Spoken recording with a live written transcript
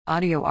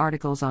Audio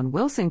articles on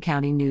Wilson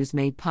County News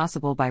made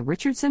possible by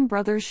Richardson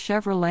Brothers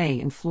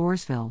Chevrolet in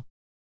Floresville.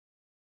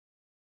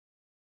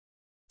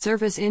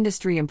 Service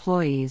industry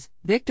employees,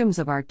 victims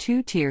of our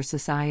two-tier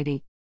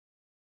society.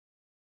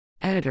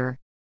 Editor: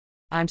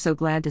 I'm so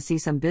glad to see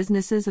some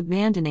businesses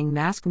abandoning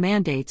mask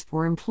mandates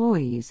for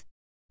employees.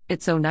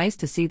 It's so nice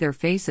to see their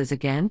faces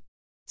again.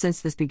 Since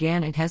this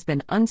began, it has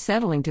been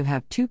unsettling to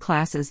have two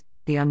classes,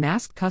 the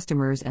unmasked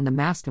customers and the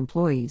masked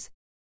employees.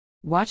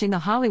 Watching the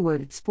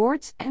Hollywood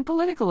sports and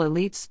political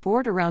elites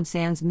sport around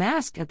sans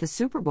masks at the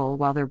Super Bowl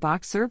while their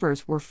box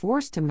servers were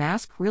forced to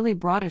mask really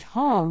brought it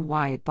home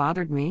why it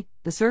bothered me.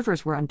 The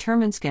servers were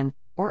untermensken,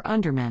 or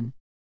undermen.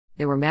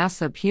 They were masked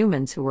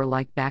subhumans who were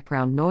like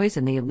background noise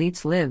in the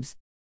elites' lives.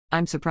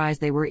 I'm surprised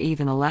they were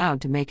even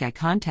allowed to make eye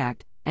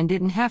contact, and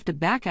didn't have to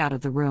back out of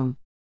the room.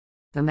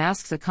 The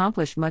masks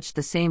accomplish much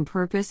the same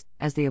purpose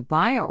as the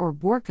abaya or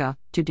burqa,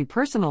 to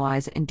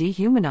depersonalize and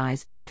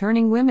dehumanize,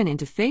 turning women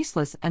into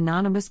faceless,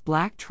 anonymous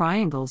black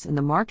triangles in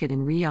the market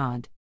in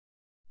Riyadh.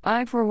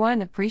 I, for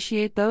one,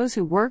 appreciate those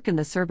who work in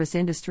the service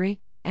industry,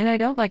 and I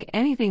don't like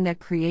anything that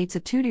creates a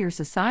two-tier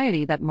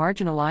society that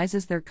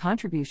marginalizes their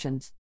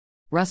contributions.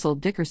 Russell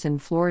Dickerson,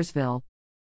 Floresville.